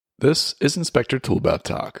This is Inspector Toolbelt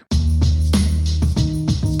Talk.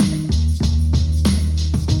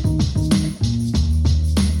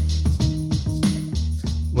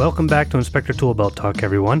 Welcome back to Inspector Toolbelt Talk,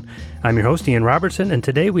 everyone. I'm your host, Ian Robertson, and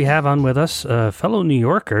today we have on with us a fellow New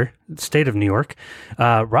Yorker, state of New York,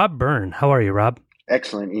 Rob Byrne. How are you, Rob?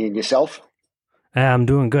 Excellent. Ian, yourself? I'm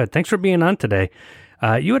doing good. Thanks for being on today.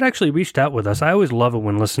 You had actually reached out with us. I always love it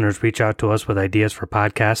when listeners reach out to us with ideas for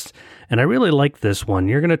podcasts, and I really like this one.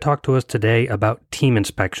 You're going to talk to us today about team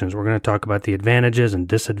inspections. We're going to talk about the advantages and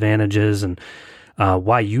disadvantages and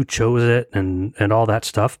why you chose it and all that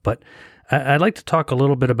stuff. But I'd like to talk a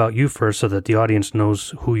little bit about you first so that the audience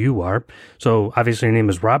knows who you are. So obviously your name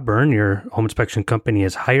is Rob Byrne. Your home inspection company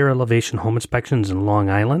is Higher Elevation Home Inspections in Long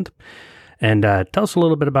Island. And tell us a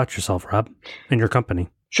little bit about yourself, Rob, and your company.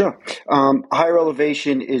 Sure. Higher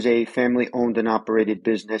Elevation is a family-owned and operated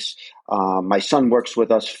business. My son works with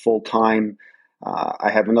us full-time.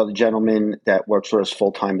 I have another gentleman that works with us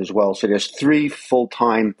full-time as well. So there's 3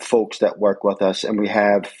 full-time folks that work with us, and we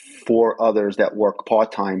have 4 others that work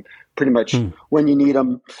part-time. Pretty much when you need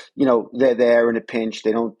them, they're there in a pinch.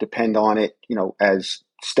 They don't depend on it, as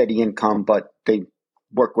steady income, but they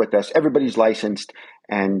work with us. Everybody's licensed,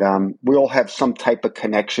 and we all have some type of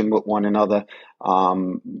connection with one another.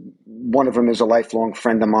 One of them is a lifelong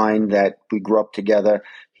friend of mine that we grew up together.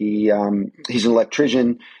 He's an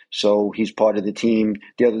electrician, so he's part of the team.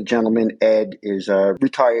 The other gentleman, Ed, is a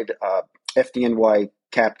retired FDNY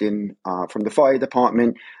captain from the fire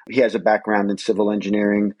department. He has a background in civil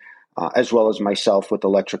engineering, as well as myself with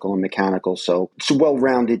electrical and mechanical. So it's a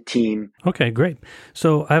well-rounded team. Okay, great.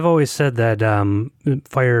 So I've always said that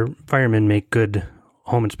firemen make good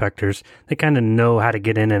home inspectors. They kind of know how to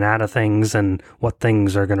get in and out of things and what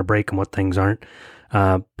things are going to break and what things aren't.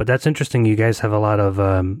 But that's interesting. You guys have a lot of,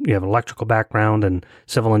 you have electrical background and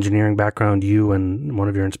civil engineering background, you and one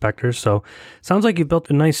of your inspectors. So it sounds like you built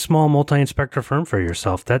a nice small multi-inspector firm for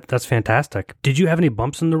yourself. That's fantastic. Did you have any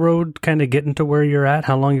bumps in the road kind of getting to where you're at?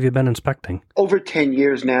 How long have you been inspecting? Over 10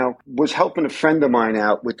 years now. Was helping a friend of mine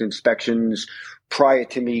out with inspections prior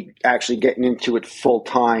to me actually getting into it full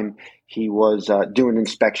time. He was doing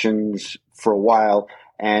inspections for a while,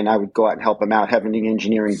 and I would go out and help him out. Having the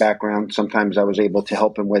engineering background, sometimes I was able to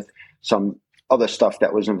help him with some other stuff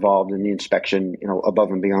that was involved in the inspection, above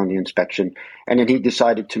and beyond the inspection. And then he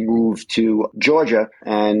decided to move to Georgia,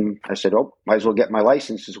 and I said, might as well get my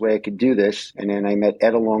license this way I could do this. And then I met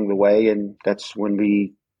Ed along the way, and that's when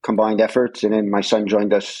we combined efforts. And then my son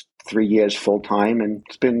joined us 3 years full time, and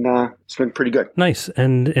it's been pretty good. Nice.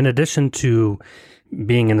 And in addition to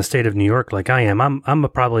being in the state of New York like I am, I'm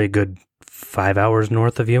probably a good 5 hours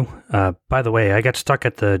north of you. By the way, I got stuck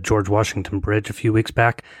at the George Washington Bridge a few weeks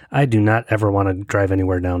back. I do not ever want to drive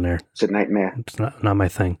anywhere down there. It's a nightmare. It's not my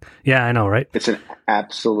thing. Yeah, I know, right? It's an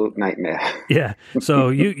absolute nightmare. Yeah. So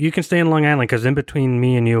you can stay in Long Island because in between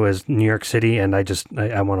me and you is New York City, and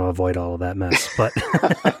I want to avoid all of that mess. But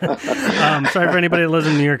sorry for anybody that lives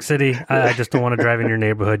in New York City. I just don't want to drive in your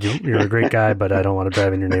neighborhood. You're a great guy, but I don't want to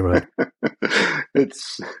drive in your neighborhood.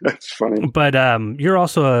 That's funny. But you're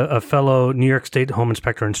also a fellow New York State home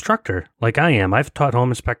instructor, like I am. I've taught home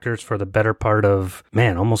inspectors for the better part of,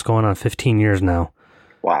 almost going on 15 years now.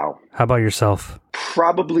 Wow. How about yourself?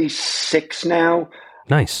 Probably 6 now.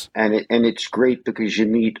 Nice. And it's great because you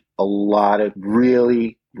meet a lot of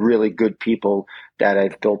really, really good people that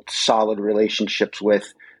I've built solid relationships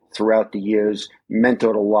with throughout the years,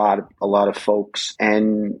 mentored a lot of folks.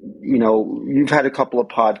 And, you've had a couple of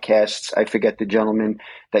podcasts. I forget the gentleman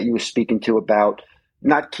that you were speaking to about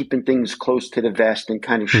not keeping things close to the vest and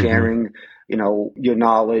kind of sharing, your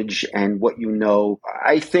knowledge and what you know.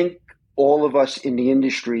 I think all of us in the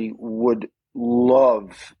industry would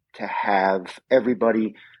love to have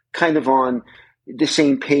everybody kind of on the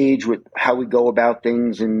same page with how we go about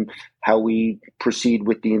things and how we proceed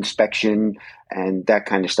with the inspection and that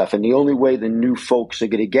kind of stuff. And the only way the new folks are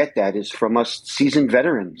going to get that is from us seasoned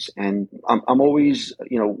veterans. And I'm always,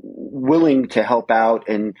 willing to help out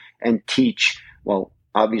and teach. Well,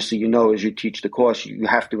 obviously, as you teach the course, you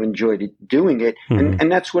have to enjoy doing it. Mm-hmm.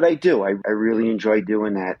 And that's what I do. I really enjoy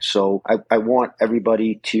doing that. So I want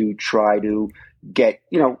everybody to try to get,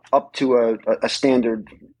 up to a standard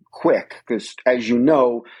quick, because as you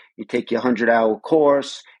know, you take your 100-hour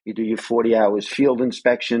course, you do your 40 hours field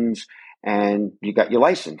inspections, and you got your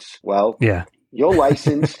license. Well, yeah, your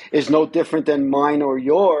license is no different than mine or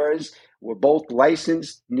yours. We're both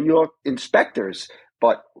licensed New York inspectors,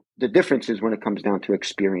 But the difference is when it comes down to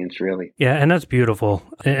experience, really. Yeah, and that's beautiful.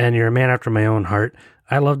 And you're a man after my own heart.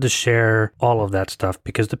 I love to share all of that stuff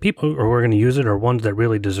because the people who are going to use it are ones that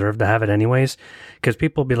really deserve to have it anyways. Because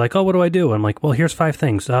people will be like, oh, what do I do? I'm like, well, here's 5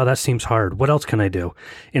 things. Oh, that seems hard. What else can I do?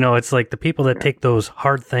 It's like the people that take those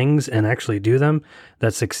hard things and actually do them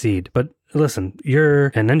that succeed. But listen, you're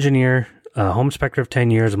an engineer, a home inspector of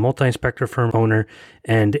 10 years, a multi-inspector firm owner,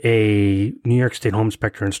 and a New York State home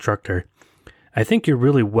inspector instructor. I think you're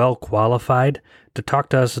really well qualified to talk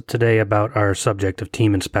to us today about our subject of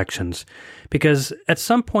team inspections, because at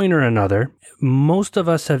some point or another, most of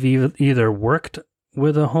us have either worked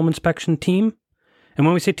with a home inspection team, and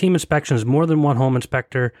when we say team inspections, more than one home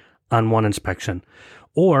inspector on one inspection,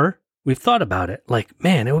 or we've thought about it, like,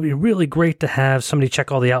 man, it would be really great to have somebody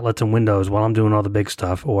check all the outlets and windows while I'm doing all the big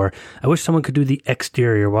stuff, or I wish someone could do the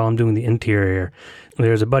exterior while I'm doing the interior.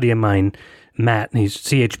 There's a buddy of mine, Matt, and he's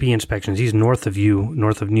CHB inspections. He's north of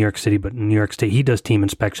New York City, but in New York State, he does team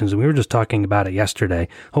inspections. And we were just talking about it yesterday.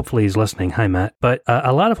 Hopefully he's listening. Hi, Matt. But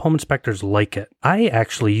a lot of home inspectors like it. I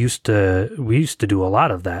actually we used to do a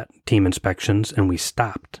lot of that, team inspections, and we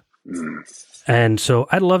stopped. And so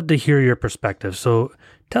I'd love to hear your perspective. So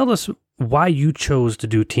tell us why you chose to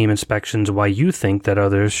do team inspections, why you think that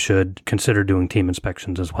others should consider doing team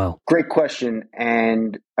inspections as well. Great question.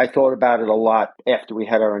 And I thought about it a lot after we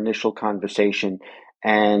had our initial conversation.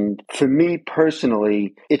 And for me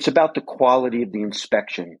personally, it's about the quality of the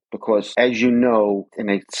inspection, because as you know,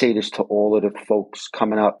 and I say this to all of the folks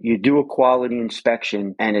coming up, you do a quality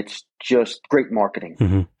inspection and it's just great marketing.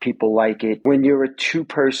 Mm-hmm. People like it. When you're a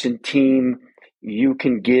 2-person team, you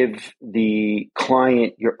can give the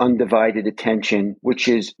client your undivided attention, which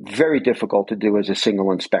is very difficult to do as a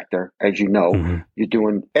single inspector. As you know, You're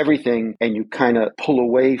doing everything and you kind of pull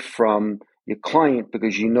away from your client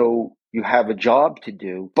because you know you have a job to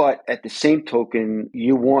do. But at the same token,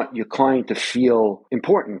 you want your client to feel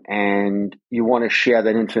important and you want to share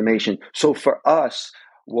that information. So for us,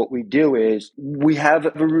 what we do is we have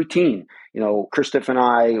a routine. Christopher and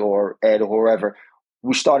I or Ed or whoever,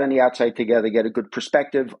 we start on the outside together, get a good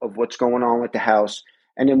perspective of what's going on with the house.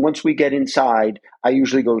 And then once we get inside, I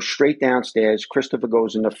usually go straight downstairs. Christopher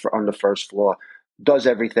goes on the first floor, does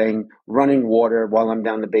everything, running water while I'm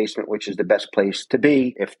down the basement, which is the best place to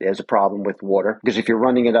be if there's a problem with water. Because if you're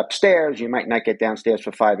running it upstairs, you might not get downstairs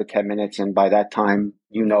for 5 or 10 minutes. And by that time,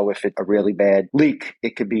 if it's a really bad leak,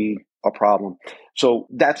 it could be a problem. So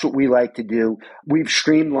that's what we like to do. We've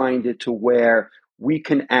streamlined it to where we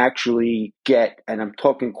can actually get, and I'm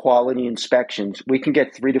talking quality inspections, we can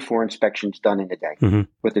get 3 to 4 inspections done in a day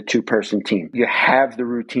with a 2-person team. You have the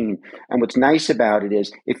routine. And what's nice about it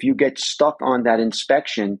is if you get stuck on that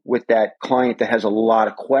inspection with that client that has a lot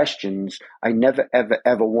of questions, I never, ever,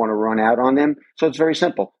 ever want to run out on them. So it's very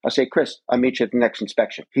simple. I'll say, Chris, I'll meet you at the next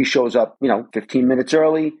inspection. He shows up, 15 minutes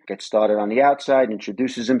early, gets started on the outside,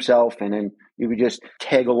 introduces himself, and then you would just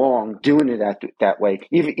tag along doing it that way.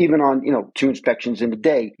 Even on, 2 inspections in a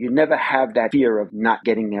day, you never have that fear of not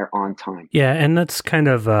getting there on time. Yeah, and that's kind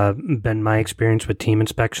of been my experience with team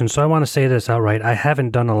inspections. So I want to say this outright. I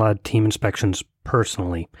haven't done a lot of team inspections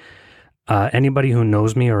personally. Anybody who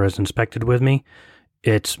knows me or has inspected with me,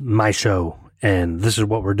 it's my show. And this is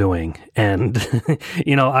what we're doing. And,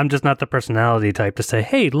 I'm just not the personality type to say,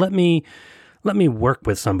 hey, let me work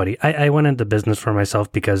with somebody. I went into business for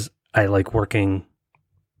myself because I like working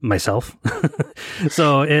myself.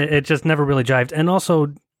 So it just never really jived. And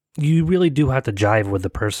also, you really do have to jive with the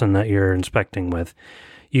person that you're inspecting with.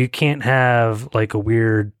 You can't have like a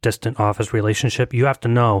weird distant office relationship. You have to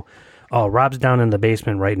know, oh, Rob's down in the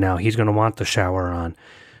basement right now. He's going to want the shower on.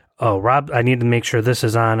 Oh, Rob, I need to make sure this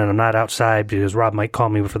is on and I'm not outside because Rob might call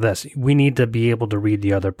me for this. We need to be able to read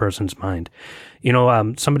the other person's mind.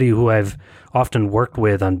 Somebody who I've often worked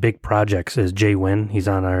with on big projects is Jay Wynn. He's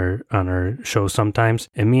on our show sometimes.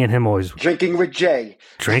 And me and him always... Drinking with Jay.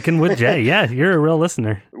 Drinking with Jay. Yeah, you're a real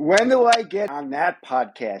listener. When do I get on that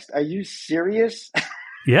podcast? Are you serious?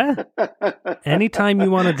 Yeah. Anytime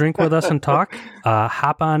you want to drink with us and talk,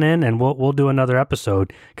 hop on in and we'll do another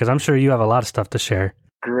episode because I'm sure you have a lot of stuff to share.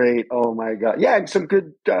 Great. Oh, my God. Yeah, and some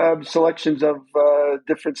good selections of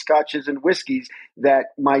different scotches and whiskeys that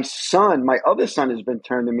my other son has been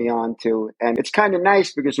turning me on to. And it's kind of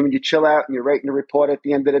nice because when you chill out and you're writing a report at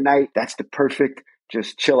the end of the night, that's the perfect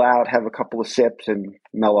just chill out, have a couple of sips and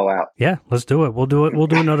mellow out. Yeah, let's do it. We'll do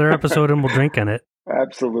another episode and we'll drink in it.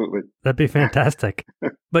 Absolutely. That'd be fantastic.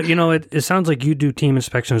 But, it sounds like you do team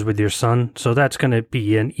inspections with your son, so that's going to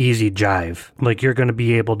be an easy jive. Like, you're going to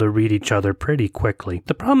be able to read each other pretty quickly.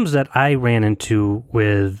 The problems that I ran into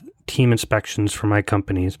with team inspections for my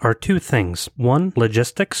companies are 2 things. One,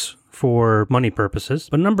 logistics for money purposes.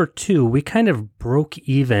 But number two, we kind of broke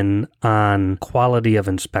even on quality of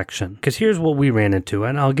inspection. Because here's what we ran into,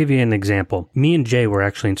 and I'll give you an example. Me and Jay were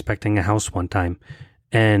actually inspecting a house one time.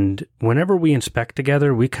 And whenever we inspect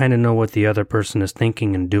together, we kind of know what the other person is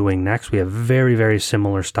thinking and doing next. We have very, very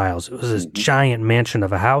similar styles. It was this giant mansion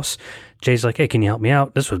of a house. Jay's like, hey, can you help me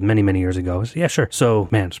out? This was many, many years ago. I said, yeah, sure. So,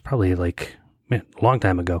 man, it's probably a long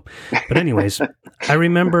time ago. But anyways, I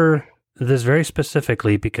remember this very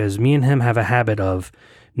specifically because me and him have a habit of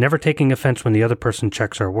never taking offense when the other person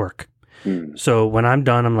checks our work. So when I'm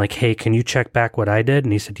done, I'm like, hey, can you check back what I did?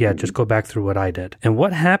 And he said, yeah, just go back through what I did. And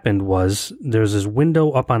what happened was there was this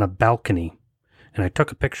window up on a balcony. And I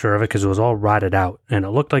took a picture of it because it was all rotted out. And it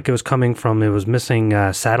looked like it was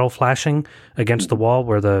missing saddle flashing against the wall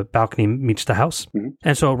where the balcony meets the house.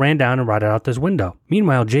 And so it ran down and rotted out this window.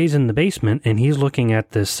 Meanwhile, Jay's in the basement and he's looking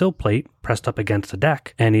at this sill plate pressed up against the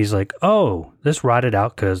deck. And he's like, oh, this rotted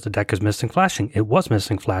out because the deck is missing flashing. It was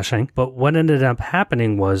missing flashing. But what ended up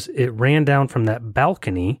happening was it ran down from that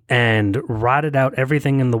balcony and rotted out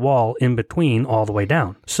everything in the wall in between all the way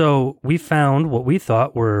down. So we found what we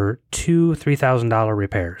thought were $2,000, $3,000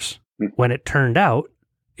 repairs. When it turned out,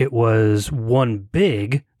 it was one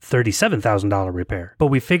big $37,000 repair. But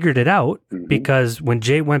we figured it out because when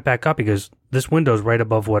Jay went back up, he goes, this window's right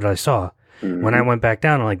above what I saw. When I went back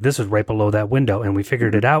down, I'm like, this is right below that window. And we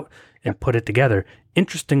figured it out and put it together.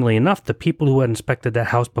 Interestingly enough, the people who had inspected that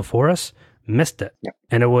house before us missed it.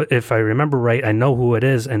 And if I remember right, I know who it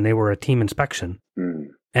is, and they were a team inspection.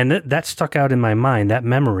 And that stuck out in my mind, that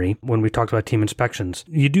memory, when we talked about team inspections.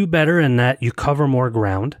 You do better in that you cover more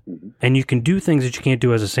ground, and you can do things that you can't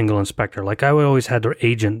do as a single inspector. Like I would always had their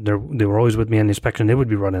agent, they were always with me on the inspection. They would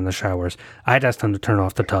be running the showers. I'd ask them to turn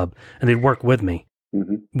off the tub, and they'd work with me.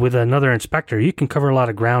 With another inspector, you can cover a lot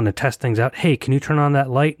of ground and test things out. Hey, can you turn on that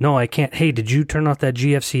light? No, I can't. Hey, did you turn off that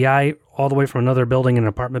GFCI all the way from another building, an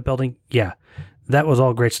apartment building? Yeah, that was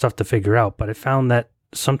all great stuff to figure out. But I found that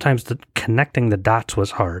sometimes connecting the dots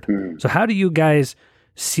was hard. So how do you guys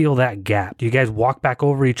seal that gap? Do you guys walk back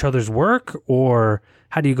over each other's work, or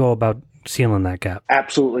how do you go about sealing that gap?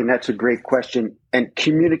 Absolutely, and that's a great question. And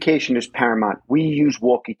communication is paramount. We use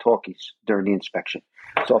walkie-talkies during the inspection.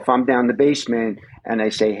 So if I'm down the basement and I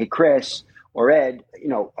say, hey, Chris or Ed,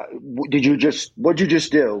 what'd you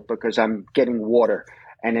just do? Because I'm getting water.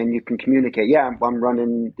 And then you can communicate. Yeah, I'm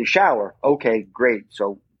running the shower. Okay, great.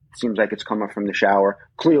 So it seems like it's coming from the shower.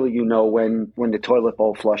 Clearly, when the toilet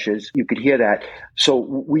bowl flushes, you could hear that. So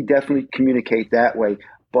we definitely communicate that way.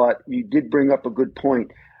 But you did bring up a good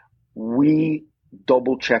point. We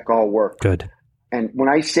double check our work. Good. And when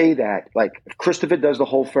I say that, like if Christopher does the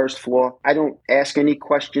whole first floor, I don't ask any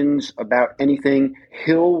questions about anything.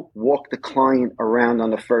 He'll walk the client around on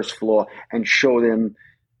the first floor and show them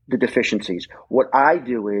the deficiencies. What I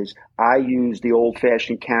do is I use the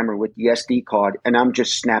old-fashioned camera with the SD card, and I'm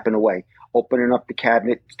just snapping away, opening up the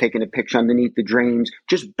cabinet, taking a picture underneath the drains,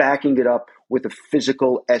 just backing it up with a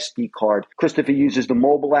physical SD card. Christopher uses the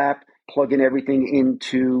mobile app, plugging everything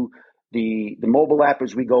into the mobile app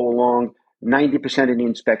as we go along. 90% of the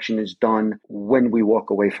inspection is done when we walk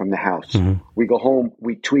away from the house. We go home,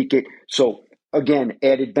 we tweak it. So again,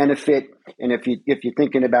 added benefit. And if you're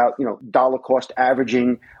thinking about, dollar cost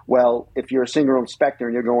averaging, well, if you're a single inspector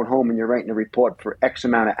and you're going home and you're writing a report for X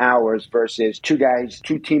amount of hours versus two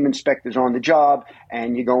team inspectors on the job,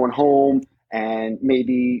 and you're going home and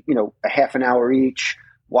maybe, a half an hour each,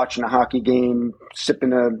 watching a hockey game,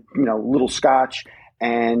 sipping a, little scotch,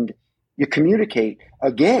 and you communicate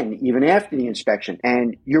again, even after the inspection.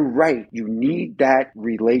 And you're right. You need that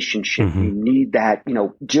relationship. You need that,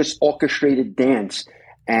 just orchestrated dance.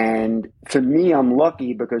 And for me, I'm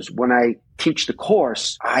lucky because when I teach the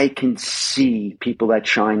course, I can see people that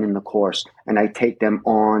shine in the course, and I take them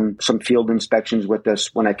on some field inspections with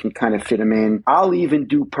us when I can kind of fit them in. I'll even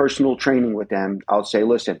do personal training with them. I'll say,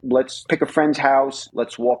 listen, let's pick a friend's house.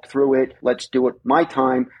 Let's walk through it. Let's do it my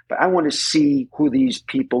time. But I want to see who these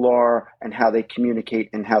people are and how they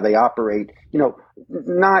communicate and how they operate,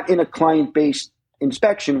 not in a client-based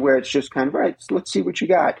inspection where it's just kind of, right, let's see what you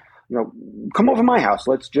got. Come over my house.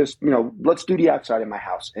 Let's just, let's do the outside of my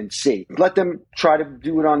house and see. Let them try to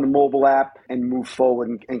do it on the mobile app and move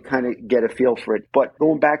forward and kind of get a feel for it. But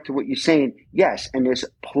going back to what you're saying, yes, and there's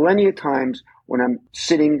plenty of times when I'm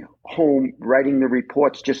sitting home writing the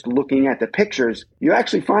reports, just looking at the pictures, you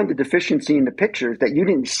actually find the deficiency in the pictures that you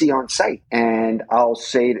didn't see on site. And I'll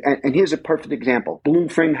say, and here's a perfect example, balloon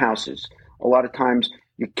frame houses. A lot of times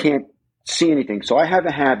you can't see anything. So I have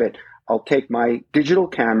a habit I'll take my digital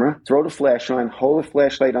camera, throw the flash on, hold a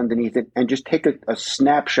flashlight underneath it, and just take a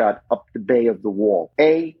snapshot up the bay of the wall.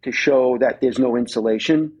 A, to show that there's no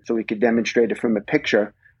insulation, so we could demonstrate it from a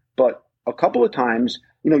picture. But a couple of times,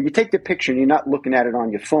 you take the picture and you're not looking at it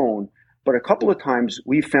on your phone, but a couple of times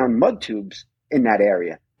we found mud tubes in that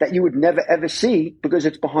area that you would never ever see because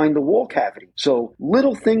it's behind the wall cavity. So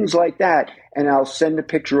little things like that, and I'll send the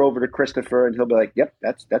picture over to Christopher and he'll be like, yep,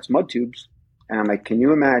 that's mud tubes. And I'm like, can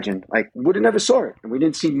you imagine? Like, would have never saw it. And we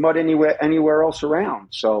didn't see mud anywhere else around.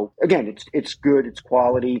 So again, it's good, it's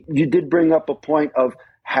quality. You did bring up a point of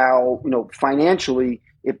how, financially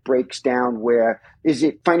it breaks down. Where is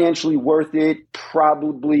it financially worth it?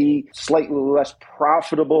 Probably slightly less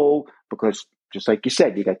profitable because, just like you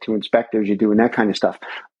said, you got 2 inspectors, you're doing that kind of stuff.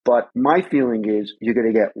 But my feeling is you're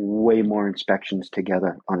going to get way more inspections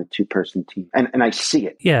together on a 2-person team. And I see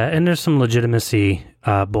it. Yeah, and there's some legitimacy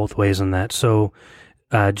both ways in that. So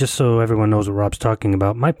just so everyone knows what Rob's talking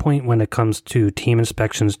about, my point when it comes to team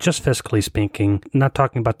inspections, just fiscally speaking, not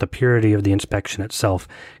talking about the purity of the inspection itself,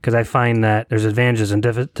 because I find that there's advantages and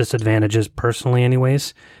disadvantages personally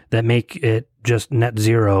anyways that make it just net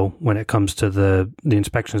zero when it comes to the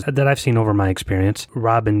inspections that I've seen over my experience.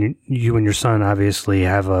 Rob, and you and your son obviously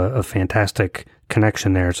have a fantastic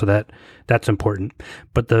connection there, so that's important.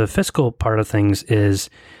 But the fiscal part of things is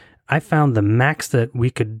I found the max that we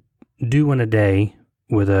could do in a day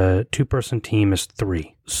with a 2-person team is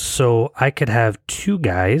 3. So I could have 2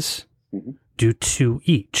 guys do 2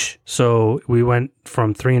 each. So we went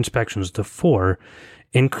from 3 inspections to 4,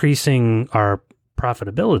 increasing our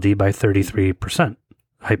profitability by 33%,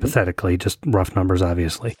 hypothetically, just rough numbers,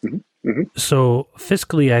 obviously. So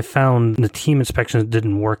fiscally, I found the team inspections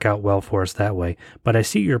didn't work out well for us that way. But I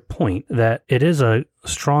see your point that it is a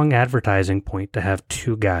strong advertising point to have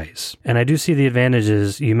 2 guys. And I do see the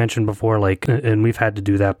advantages you mentioned before, and we've had to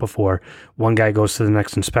do that before. One guy goes to the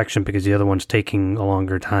next inspection because the other one's taking a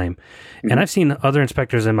longer time. And I've seen other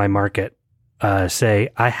inspectors in my market say,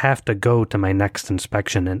 I have to go to my next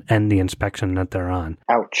inspection and end the inspection that they're on.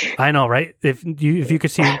 Ouch. I know, right? If you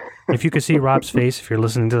could see Rob's face, if you're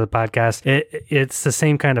listening to the podcast, it's the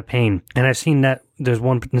same kind of pain. And I've seen that there's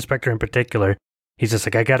one inspector in particular. He's just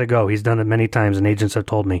like, I got to go. He's done it many times and agents have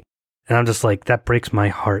told me. And I'm just like, that breaks my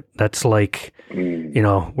heart. That's like,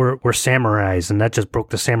 we're samurais, and that just broke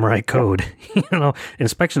the samurai code.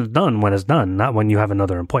 Inspection's done when it's done, not when you have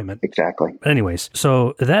another appointment. Exactly. But anyways,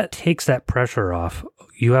 so that takes that pressure off.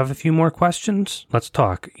 You have a few more questions? Let's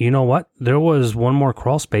talk. You know what? There was one more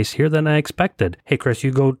crawl space here than I expected. Hey, Chris,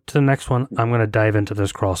 you go to the next one. I'm going to dive into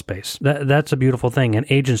this crawl space. That's a beautiful thing, and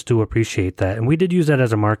agents do appreciate that. And we did use that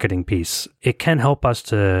as a marketing piece. It can help us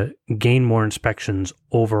to gain more inspections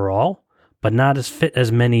overall, but not fit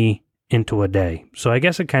as many into a day. So I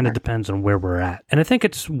guess it kind of depends on where we're at. And I think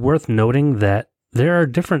it's worth noting that there are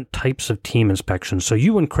different types of team inspections. So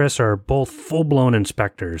you and Chris are both full-blown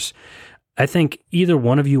inspectors. I think either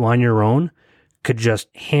one of you on your own could just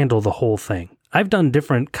handle the whole thing. I've done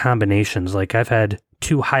different combinations. Like I've had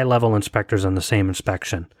 2 high-level inspectors on the same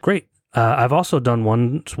inspection. Great. I've also done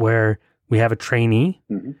ones where we have a trainee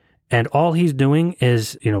and all he's doing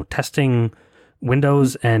is, testing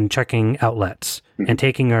windows and checking outlets and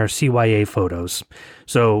taking our CYA photos.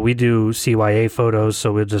 So we do CYA photos.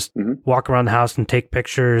 So we'll just walk around the house and take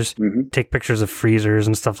pictures, take pictures of freezers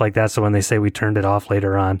and stuff like that. So when they say we turned it off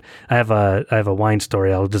later on, I have a wine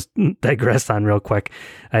story I'll just digress on real quick.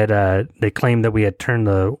 They claimed that we had turned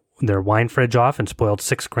their wine fridge off and spoiled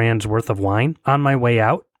 $6,000 worth of wine. On my way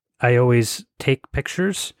out, I always take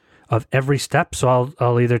pictures of every step. So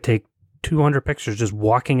I'll either take 200 pictures just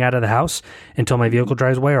walking out of the house until my vehicle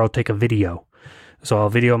drives away, or I'll take a video. So I'll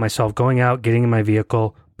video myself going out, getting in my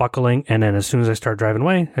vehicle, buckling, and then as soon as I start driving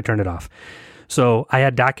away, I turn it off. So I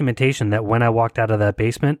had documentation that when I walked out of that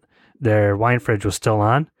basement, their wine fridge was still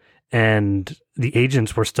on, and the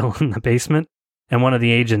agents were still in the basement. And one of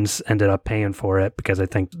the agents ended up paying for it because I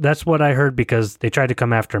think that's what I heard, because they tried to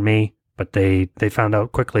come after me, but they found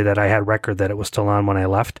out quickly that I had record that it was still on when I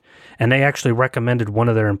left. And they actually recommended one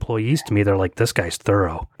of their employees to me. They're like, this guy's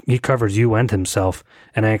thorough. He covers you and himself.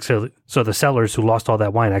 And so the sellers who lost all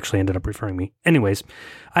that wine actually ended up referring me. Anyways,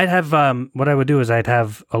 I'd have, what I would do is I'd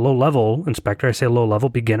have a low-level inspector, I say low-level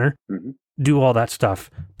beginner, do all that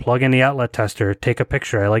stuff. Plug in the outlet tester, take a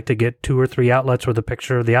picture. I like to get 2 or 3 outlets with a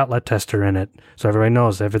picture of the outlet tester in it, so everybody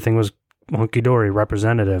knows everything was hunky-dory,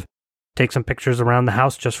 representative. Take some pictures around the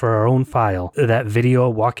house just for our own file. That video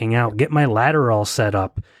walking out, get my ladder all set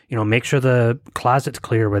up, make sure the closet's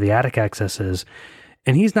clear where the attic access is.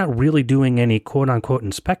 And he's not really doing any quote unquote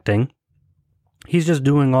inspecting. He's just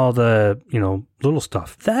doing all the, little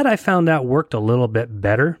stuff. That I found out worked a little bit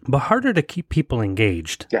better, but harder to keep people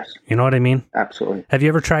engaged. Yes. You know what I mean? Absolutely. Have you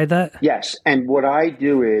ever tried that? Yes. And what I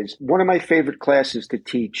do is, one of my favorite classes to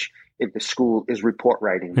teach at the school is report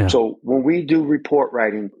writing. Yeah. So when we do report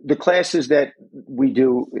writing, the classes that we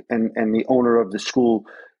do, and the owner of the school,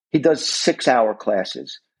 he does 6-hour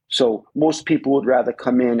classes. So most people would rather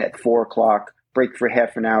come in at 4:00, break for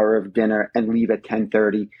half an hour of dinner, and leave at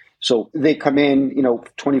 10:30. So they come in,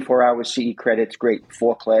 24 hours CE credits, great,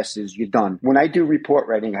 4 classes, you're done. When I do report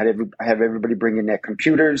writing, I have everybody bring in their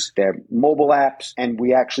computers, their mobile apps, and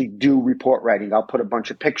we actually do report writing. I'll put a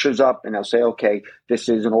bunch of pictures up and I'll say, okay, this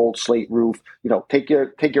is an old slate roof. Take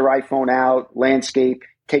your iPhone out, landscape,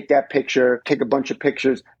 take that picture, take a bunch of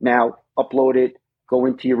pictures, now upload it, go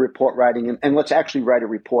into your report writing, and let's actually write a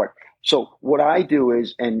report. So what I do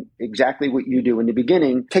is, and exactly what you do in the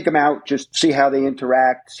beginning, take them out, just see how they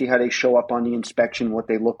interact, see how they show up on the inspection, what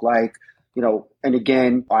they look like, and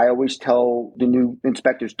again, I always tell the new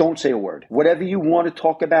inspectors, don't say a word. Whatever you want to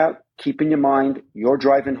talk about, keep in your mind, you're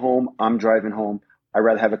driving home, I'm driving home. I'd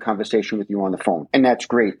rather have a conversation with you on the phone. And that's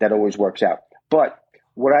great. That always works out. But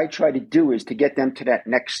what I try to do is to get them to that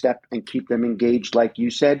next step and keep them engaged, like you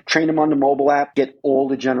said. Train them on the mobile app, get all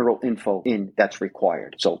the general info in that's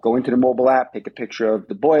required. So go into the mobile app, take a picture of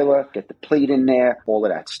the boiler, get the plate in there, all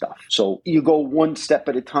of that stuff. So you go one step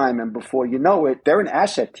at a time, and before you know it, they're an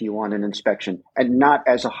asset to you on an inspection and not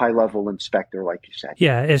as a high-level inspector, like you said.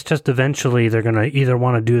 Yeah, it's just eventually they're going to either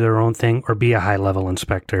want to do their own thing or be a high-level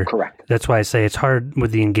inspector. Correct. That's why I say it's hard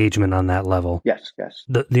with the engagement on that level. Yes.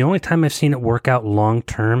 The only time I've seen it work out long-term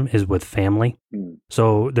is with family.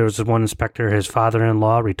 So there was this one inspector, his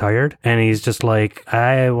father-in-law retired, and he's just like,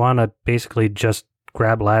 I want to basically just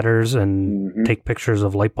grab ladders and take pictures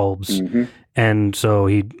of light bulbs. And so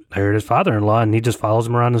he hired his father-in-law, and he just follows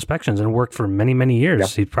him around inspections, and worked for many, many years. Yep.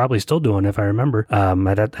 He's probably still doing it, if I remember. I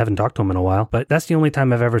haven't talked to him in a while, but that's the only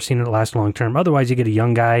time I've ever seen it last long-term. Otherwise, you get a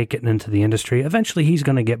young guy getting into the industry. Eventually, he's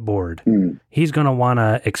going to get bored. He's going to want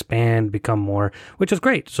to expand, become more, which is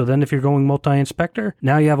great. So then if you're going multi-inspector,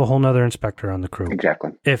 now you have a whole nother inspector on the crew.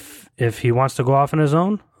 Exactly. If he wants to go off on his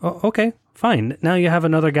own, okay. Fine. Now you have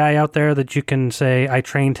another guy out there that you can say, I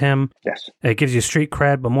trained him. Yes. It gives you street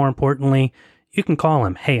cred, but more importantly, you can call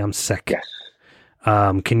him, hey, I'm sick. Yes.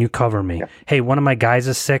 Can you cover me? Yep. Hey, one of my guys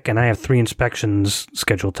is sick and I have 3 inspections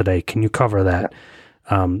scheduled today. Can you cover that?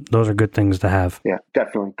 Yep. Those are good things to have. Yeah,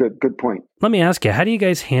 definitely. Good point. Let me ask you, how do you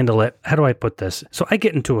guys handle it? How do I put this? So I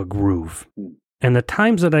get into a groove. And the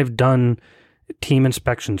times that I've done team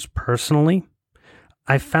inspections personally,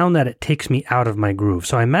 I found that it takes me out of my groove.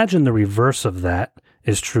 So I imagine the reverse of that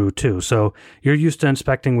is true too. So you're used to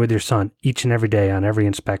inspecting with your son each and every day on every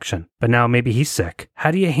inspection, but now maybe he's sick. How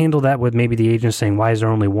do you handle that with maybe the agent saying, why is there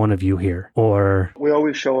only one of you here? Or we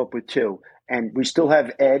always show up with 2. And we still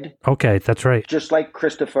have Ed. Okay, that's right. Just like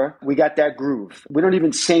Christopher. We got that groove. We don't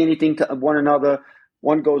even say anything to one another.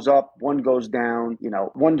 One goes up, one goes down,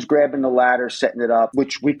 one's grabbing the ladder, setting it up,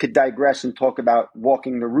 which we could digress and talk about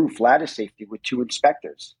walking the roof, ladder safety with 2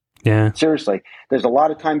 inspectors. Yeah. Seriously. There's a lot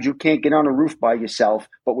of times you can't get on a roof by yourself,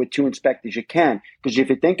 but with 2 inspectors you can. Because if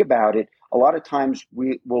you think about it, a lot of times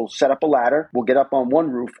we will set up a ladder, we'll get up on one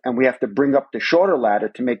roof, and we have to bring up the shorter ladder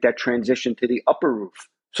to make that transition to the upper roof.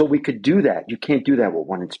 So we could do that. You can't do that with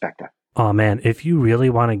 1 inspector. Oh man, if you really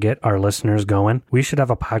want to get our listeners going, we should have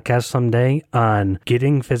a podcast someday on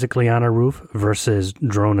getting physically on a roof versus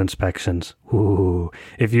drone inspections. Ooh,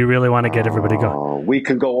 if you really want to get everybody going. We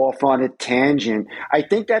can go off on a tangent. I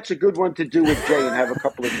think that's a good one to do with Jay and have a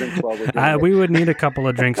couple of drinks while we're doing it. We would need a couple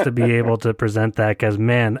of drinks to be able to present that because,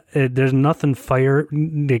 man, there's nothing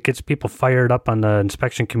that gets people fired up on the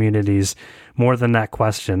inspection communities more than that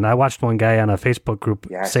question. I watched one guy on a Facebook group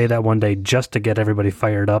say that one day just to get everybody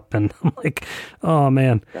fired up, and I'm like, oh,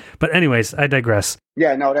 man. Yeah. But anyways, I digress.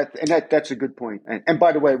 Yeah, no, that's a good point. And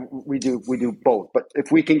by the way, we do both. But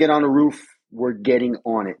if we can get on a roof, we're getting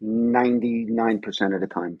on it 99% of the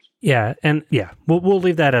time. Yeah, and we'll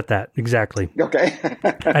leave that at that. Exactly. Okay.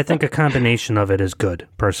 I think a combination of it is good,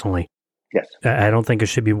 personally. Yes. I don't think it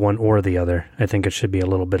should be one or the other. I think it should be a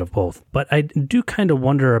little bit of both. But I do kind of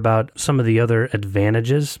wonder about some of the other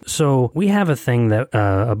advantages. So we have a thing that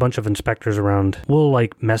a bunch of inspectors around will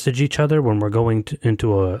message each other when we're going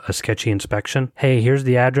into a sketchy inspection. Hey, here's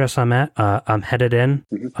the address I'm at. I'm headed in.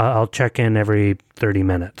 I'll check in every 30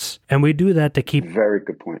 minutes. And we do that to keep... Very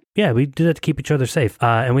good point. Yeah, we do that to keep each other safe.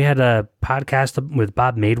 And we had a podcast with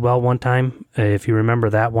Bob Madewell one time. If you remember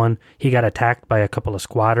that one, he got attacked by a couple of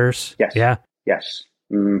squatters. Yes. Yeah. Yes.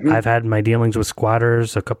 I've had my dealings with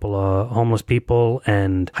squatters, a couple of homeless people,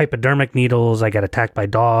 and hypodermic needles. I got attacked by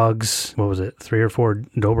dogs. What was it? 3 or 4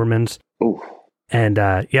 Dobermans. Ooh. And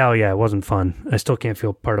it wasn't fun. I still can't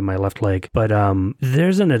feel part of my left leg. But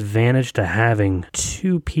there's an advantage to having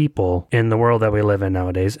 2 people in the world that we live in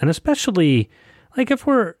nowadays. And especially, like, if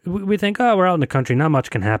we think, oh, we're out in the country, not much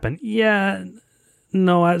can happen. Yeah,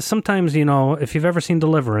 no, sometimes, if you've ever seen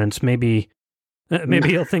Deliverance, maybe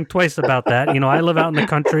you'll think twice about that. I live out in the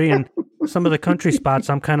country, and some of the country spots,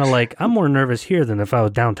 I'm kind of like, I'm more nervous here than if I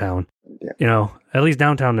was downtown. Yeah. At least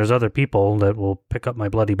downtown, there's other people that will pick up my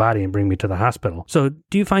bloody body and bring me to the hospital. So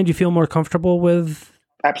do you find you feel more comfortable with?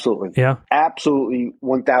 Absolutely. Yeah. Absolutely.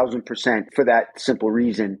 1,000% for that simple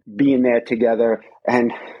reason, being there together.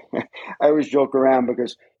 And I always joke around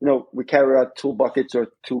because, we carry our tool buckets or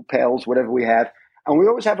tool pails, whatever we have. And we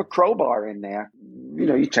always have a crowbar in there.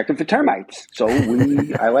 You're checking for termites. So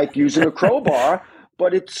I like using a crowbar,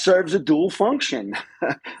 but it serves a dual function.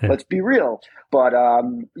 Let's be real. But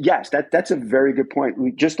yes, that's a very good point.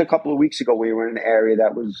 Just a couple of weeks ago, we were in an area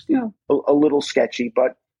that was, a little sketchy,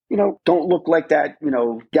 but don't look like that,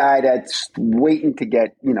 guy that's waiting to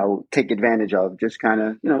get, take advantage of. Just kind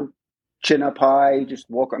of, chin up high, just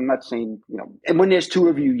walk. I'm not saying, and when there's 2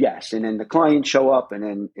 of you, yes. And then the clients show up and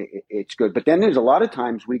then it's good. But then there's a lot of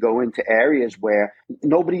times we go into areas where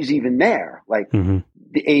nobody's even there. Like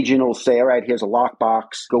the agent will say, all right, here's a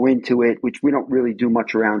lockbox, go into it, which we don't really do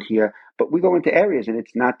much around here. But we go into areas and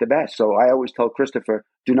it's not the best. So I always tell Christopher,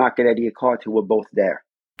 do not get out of your car till we're both there.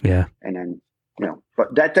 Yeah. And then,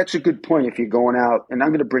 but that's a good point. If you're going out, and I'm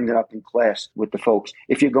going to bring it up in class with the folks,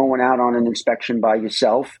 if you're going out on an inspection by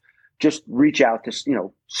yourself, just reach out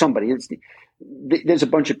to, somebody. There's a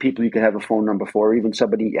bunch of people you could have a phone number for, or even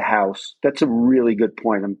somebody at your house. That's a really good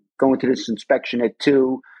point. I'm going to this inspection at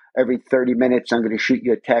 2. Every 30 minutes, I'm going to shoot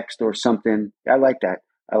you a text or something. I like that.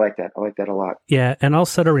 I like that a lot. Yeah, and I'll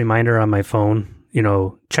set a reminder on my phone,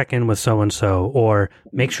 check in with so-and-so, or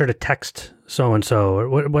make sure to text so-and-so,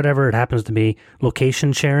 or whatever it happens to be.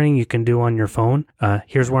 Location sharing you can do on your phone.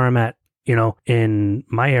 Here's where I'm at. In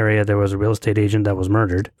my area, there was a real estate agent that was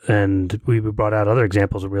murdered, and we brought out other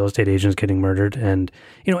examples of real estate agents getting murdered. And,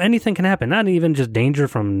 anything can happen, not even just danger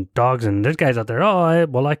from dogs. And there's guys out there,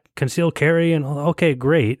 I conceal carry. And okay,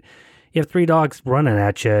 great. You have 3 dogs running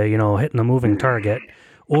at you, hitting a moving target.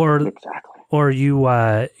 Or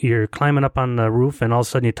you're climbing up on the roof and all of a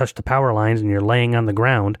sudden you touch the power lines and you're laying on the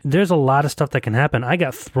ground. There's a lot of stuff that can happen. I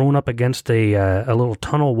got thrown up against a little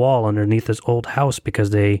tunnel wall underneath this old house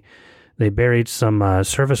because they buried some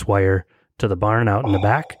service wire to the barn out in the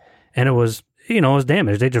back, and it was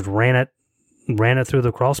damaged. They just ran it through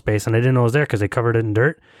the crawl space, and I didn't know it was there because they covered it in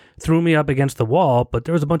dirt. Threw me up against the wall, but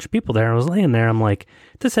there was a bunch of people there, and I was laying there. I'm like,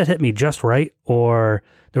 this had hit me just right, or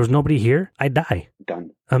there was nobody here. I die.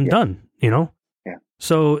 Done. I'm done. Yeah.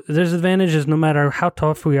 So there's advantages no matter how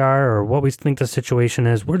tough we are or what we think the situation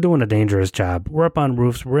is. We're doing a dangerous job. We're up on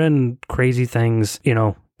roofs. We're in crazy things.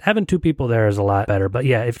 Having 2 people there is a lot better. But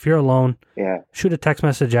yeah, if you're alone, shoot a text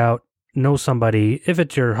message out, know somebody. If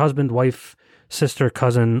it's your husband, wife, sister,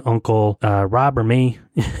 cousin, uncle, Rob or me,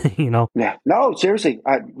 Yeah. No, seriously.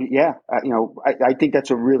 I think that's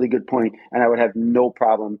a really good point. And I would have no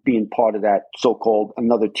problem being part of that so-called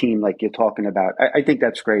another team like you're talking about. I think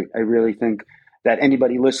that's great. I really think that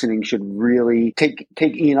anybody listening should really take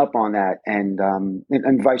Ian up on that, and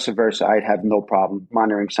vice versa. I'd have no problem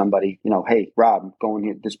monitoring somebody. Hey, Rob, I'm going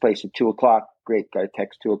to this place at 2:00. Great, got a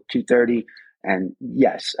text to 2:30. And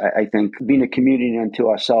yes, I think being a community unto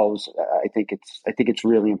ourselves, I think it's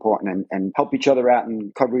really important, and help each other out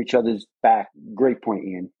and cover each other's back. Great point,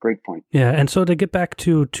 Ian. Great point. Yeah, and so to get back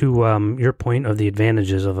to your point of the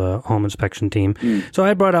advantages of a home inspection team, so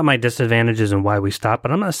I brought out my disadvantages and why we stopped,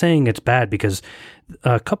 but I'm not saying it's bad, because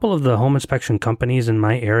a couple of the home inspection companies in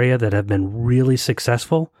my area that have been really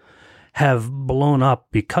successful have blown up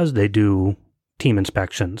because they do team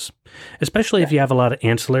inspections, especially if you have a lot of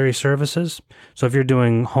ancillary services. So if you're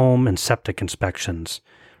doing home and septic inspections,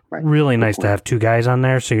 really nice to have 2 guys on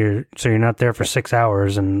there. So you're not there for 6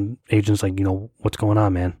 hours and agent's like, what's going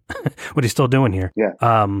on, man? What are you still doing here? Yeah.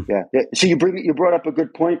 So you brought up a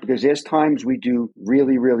good point, because there's times we do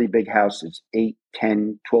really, really big houses, 8,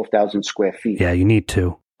 10, 12,000 square feet. Yeah, you need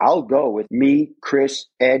to. I'll go with me, Chris,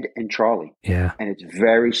 Ed, and Charlie. Yeah. And it's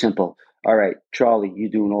very simple. All right, Charlie, you're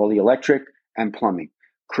doing all the electric and plumbing.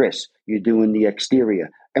 Chris, you're doing the exterior.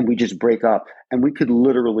 And we just break up, and we could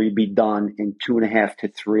literally be done in 2.5 to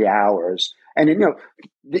 3 hours. And then,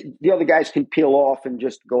 the other guys can peel off and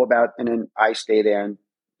just go about, and then I stay there and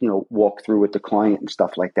walk through with the client and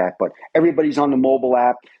stuff like that. But everybody's on the mobile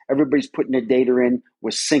app. Everybody's putting their data in. We're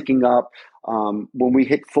syncing up. When we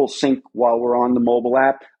hit full sync while we're on the mobile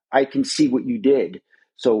app, I can see what you did.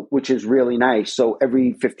 So, which is really nice. So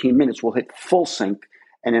every 15 minutes we'll hit full sync,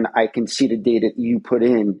 and then I can see the data you put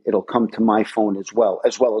in. It'll come to my phone as well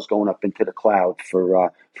as going up into the cloud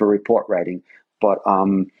for report writing. But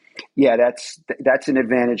yeah, that's an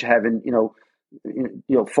advantage having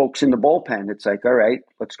folks in the bullpen. It's like, all right,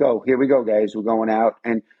 let's go. Here we go, guys. We're going out,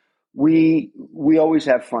 and we always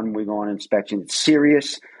have fun when we go on inspection. It's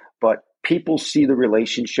serious, but people see the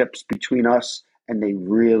relationships between us, and they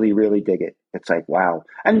really, really dig it. It's like, wow.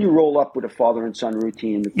 And you roll up with a father and son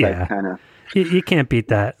routine. It's like kind of... You can't beat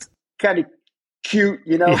that. Kind of cute,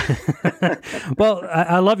 Well,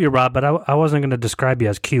 I love you, Rob, but I wasn't going to describe you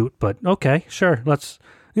as cute, but okay, sure. We'll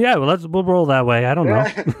roll that way. I don't know.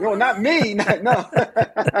 Well, not me. No.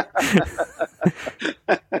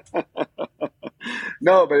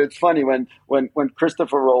 No, but it's funny when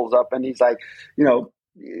Christopher rolls up and he's like,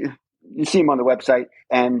 you see him on the website,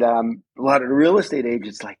 and a lot of the real estate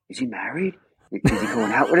agents like, is he married? Is he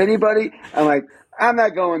going out with anybody? I'm like, I'm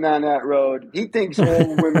not going down that road. He thinks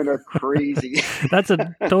all women are crazy. That's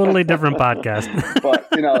a totally different podcast. But,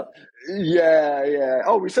 yeah.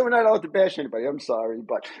 Oh, we're not out to bash anybody. I'm sorry,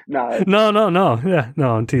 but no. No. Yeah,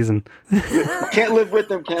 no, I'm teasing. Can't live with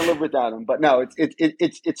them, can't live without them. But no,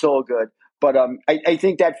 it's all good. But I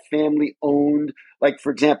think that family owned, like,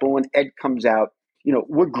 for example, when Ed comes out,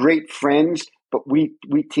 we're great friends, but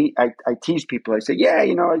I tease people. I say, yeah,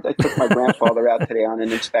 I took my grandfather out today on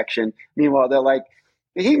an inspection. Meanwhile, they're like,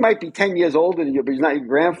 he might be 10 years older than you, but he's not your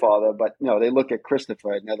grandfather. But they look at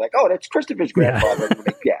Christopher and they're like, oh, that's Christopher's grandfather. Yeah.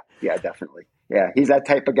 Like, yeah, definitely. Yeah, he's that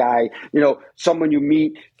type of guy. Someone you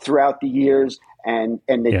meet throughout the years, and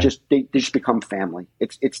they just become family.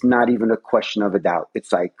 It's not even a question of a doubt.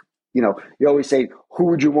 It's like, you always say,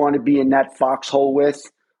 who would you want to be in that foxhole with?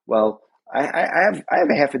 Well, I have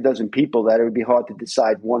a half a dozen people that it would be hard to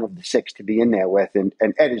decide one of the six to be in there with, and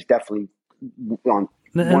Ed is definitely on.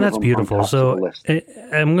 And that's beautiful. So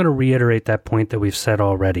I'm going to reiterate that point that we've said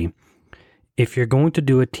already. If you're going to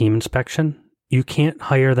do a team inspection, you can't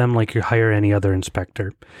hire them like you hire any other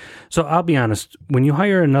inspector. So I'll be honest, when you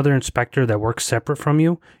hire another inspector that works separate from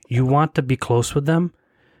you, you want to be close with them,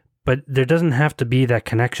 but there doesn't have to be that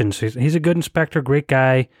connection. So he's a good inspector, great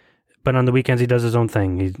guy, but on the weekends he does his own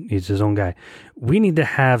thing. He's his own guy. We need to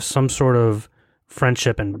have some sort of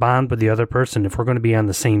friendship and bond with the other person if we're going to be on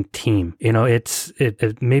the same team.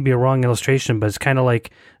 It may be a wrong illustration, but it's kind of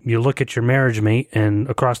like you look at your marriage mate and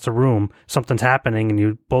across the room, something's happening and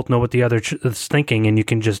you both know what the other is thinking and you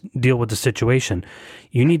can just deal with the situation.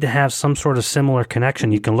 You need to have some sort of similar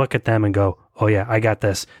connection. You can look at them and go, oh yeah, I got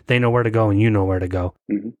this. They know where to go and you know where to go.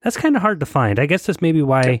 Mm-hmm. That's kind of hard to find. I guess that's maybe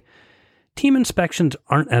why team inspections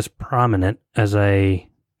aren't as prominent as I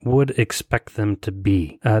would expect them to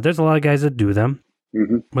be. There's a lot of guys that do them,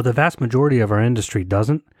 but the vast majority of our industry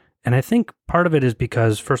doesn't. And I think part of it is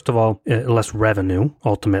because, first of all, less revenue,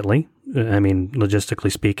 ultimately. I mean,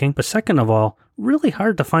 logistically speaking. But second of all, really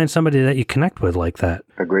hard to find somebody that you connect with like that.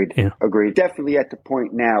 Agreed. Agreed. Definitely at the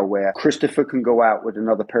point now where Christopher can go out with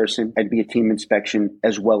another person and be a team inspection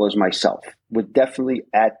as well as myself. We're definitely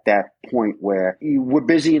at that point where we're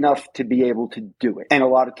busy enough to be able to do it. And a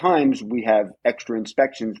lot of times we have extra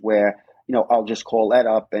inspections where, I'll just call Ed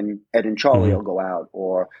up and Ed and Charlie will go out,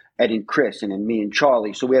 or Ed and Chris, and then me and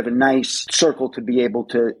Charlie. So we have a nice circle to be able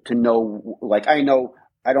to know, like, I know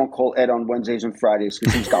I don't call Ed on Wednesdays and Fridays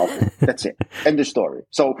because he's golfing. That's it. End of story.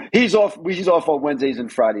 So he's off on Wednesdays and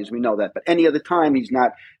Fridays. We know that. But any other time he's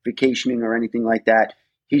not vacationing or anything like that,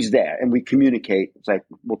 he's there and we communicate. It's like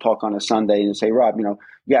we'll talk on a Sunday and say, Rob,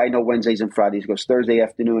 I know Wednesdays and Fridays. He goes, Thursday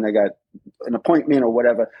afternoon, I got an appointment or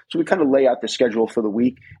whatever. So we kind of lay out the schedule for the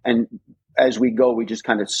week. And as we go, we just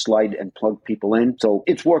kind of slide and plug people in. So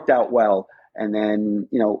it's worked out well. And then,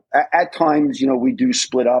 at times, we do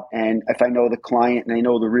split up. And if I know the client and I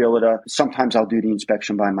know the realtor, sometimes I'll do the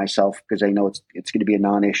inspection by myself because I know it's going to be a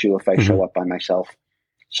non-issue if I show up by myself.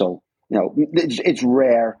 So, it's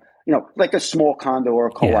rare. Like a small condo or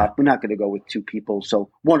a co-op, we're not going to go with two people. So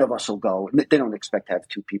one of us will go. They don't expect to have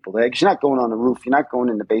two people there. You're not going on the roof. You're not going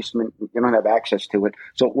in the basement. You don't have access to it.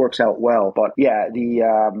 So it works out well. But yeah,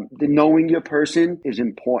 the knowing your person is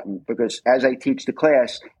important because as I teach the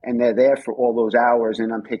class and they're there for all those hours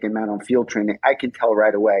and I'm taking them out on field training, I can tell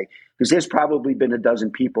right away. Because there's probably been a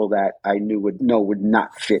dozen people that I knew would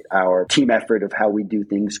not fit our team effort of how we do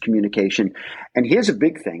things, communication. And here's a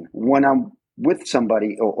big thing. When I'm with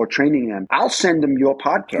somebody or training them, I'll send them your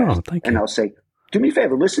podcast and I'll say, do me a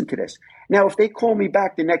favor, listen to this. Now, if they call me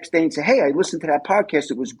back the next day and say, hey, I listened to that podcast,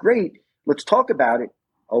 it was great, let's talk about it.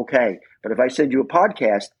 Okay. But if I send you a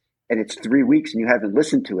podcast and it's 3 weeks and you haven't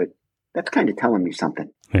listened to it, that's kind of telling me something.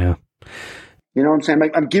 Yeah. You know what I'm saying?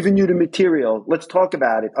 Like, I'm giving you the material. Let's talk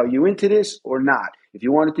about it. Are you into this or not? If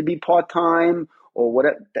you want it to be part-time or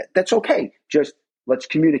whatever, that's okay. Just let's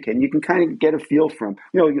communicate. And you can kind of get a feel from,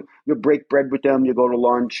 you'll break bread with them. You go to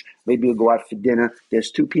lunch. Maybe you'll go out for dinner.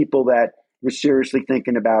 There's 2 people that we're seriously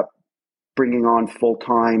thinking about bringing on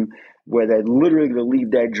full-time, where they're literally going to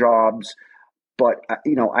leave their jobs. But, I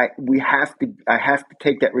have to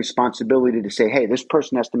take that responsibility to say, hey, this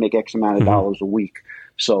person has to make X amount of dollars a week.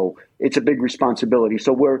 So it's a big responsibility.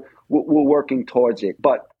 So we're working towards it.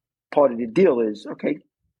 But part of the deal is, okay,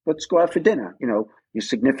 let's go out for dinner. Your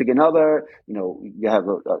significant other, you have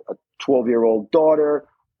a 12-year-old daughter.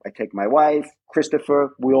 I take my wife,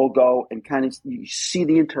 Christopher, we all go and kind of you see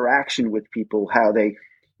the interaction with people, how they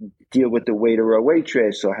deal with the waiter or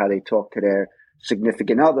waitress, or how they talk to their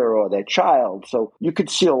significant other or their child. So you could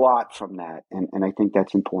see a lot from that. And I think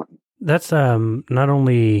that's important. That's not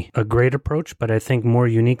only a great approach, but I think more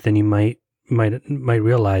unique than you might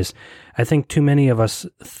realize. I think too many of us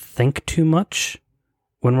think too much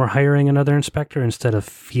when we're hiring another inspector instead of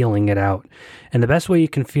feeling it out. And the best way you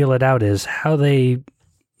can feel it out is how they,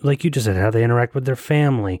 like you just said, how they interact with their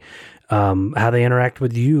family, how they interact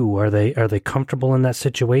with you. Are they comfortable in that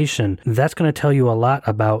situation? That's going to tell you a lot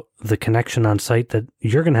about the connection on site that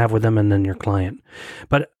you're going to have with them and then your client.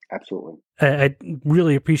 But absolutely, I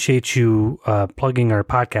really appreciate you plugging our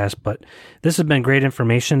podcast, but this has been great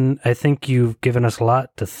information. I think you've given us a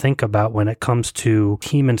lot to think about when it comes to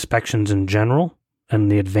team inspections in general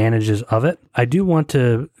and the advantages of it. I do want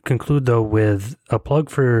to conclude, though, with a plug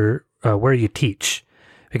for where you teach,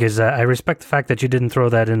 because I respect the fact that you didn't throw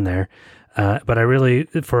that in there. But I really,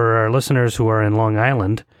 for our listeners who are in Long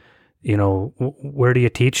Island, where do you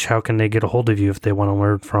teach? How can they get a hold of you if they want to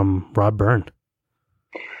learn from Rob Byrne?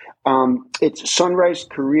 It's Sunrise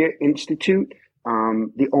Career Institute.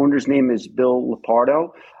 The owner's name is Bill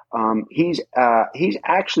Lepardo. He's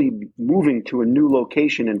actually moving to a new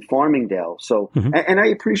location in Farmingdale. So, and I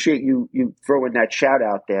appreciate you throwing that shout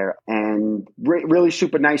out there. And really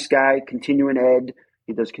super nice guy, continuing ed.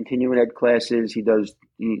 He does continuing ed classes. He does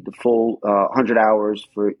the full 100 hours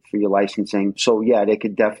for your licensing. So yeah, they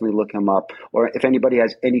could definitely look him up. Or if anybody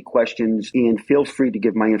has any questions, Ian, feel free to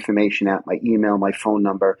give my information out, my email, my phone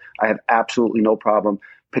number. I have absolutely no problem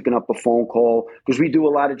picking up a phone call, because we do a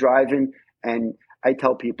lot of driving. And I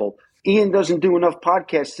tell people, Ian doesn't do enough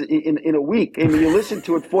podcasts in a week. I mean, you listen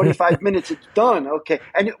to it 45 minutes, it's done. Okay.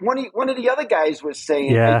 And one of the other guys was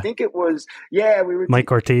saying, I think it was, we were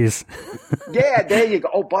Mike Ortiz. Yeah, there you go.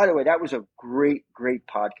 Oh, by the way, that was a great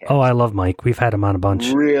podcast. Oh, I love Mike. We've had him on a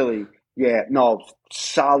bunch. Really? Yeah. No,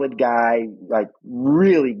 solid guy, like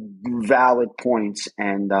really valid points.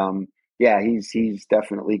 And he's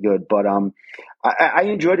definitely good. But I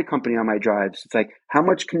enjoy the company on my drives. It's like, how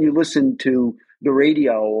much can you listen to the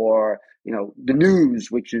radio or, the news,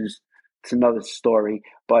 which is, it's another story,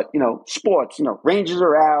 but, sports, Rangers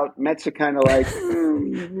are out, Mets are kind of like,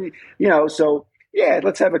 so yeah,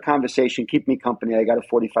 let's have a conversation. Keep me company. I got a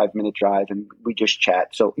 45-minute drive and we just chat.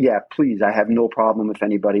 So yeah, please, I have no problem if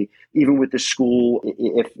anybody, even with the school,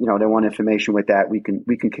 if, they want information with that, we can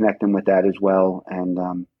connect them with that as well. And,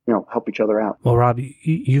 help each other out. Well, Rob,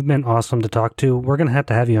 you've been awesome to talk to. We're going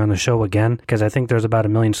to have you on the show again, because I think there's about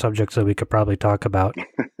 1 million subjects that we could probably talk about.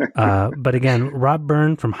 But again, Rob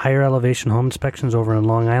Byrne from Higher Elevation Home Inspections over in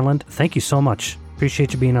Long Island. Thank you so much.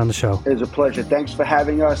 Appreciate you being on the show. It was a pleasure. Thanks for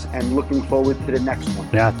having us, and looking forward to the next one.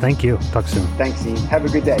 Yeah, thank you. Talk soon. Thanks, Ian. Have a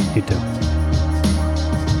good day. You too.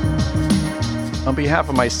 On behalf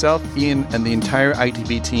of myself, Ian, and the entire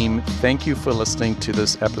ITB team, thank you for listening to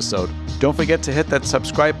this episode. Don't forget to hit that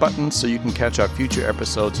subscribe button so you can catch our future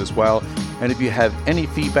episodes as well. And if you have any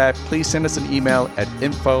feedback, please send us an email at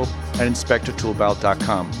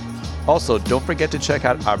info@inspectortoolbelt.com. Also, don't forget to check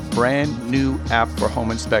out our brand new app for home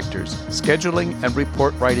inspectors, scheduling and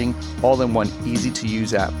report writing all in one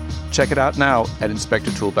easy-to-use app. Check it out now at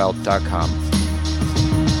inspectortoolbelt.com.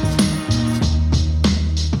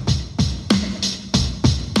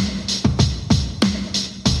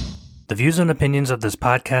 The views and opinions of this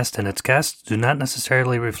podcast and its guests do not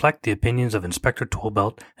necessarily reflect the opinions of Inspector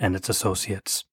Toolbelt and its associates.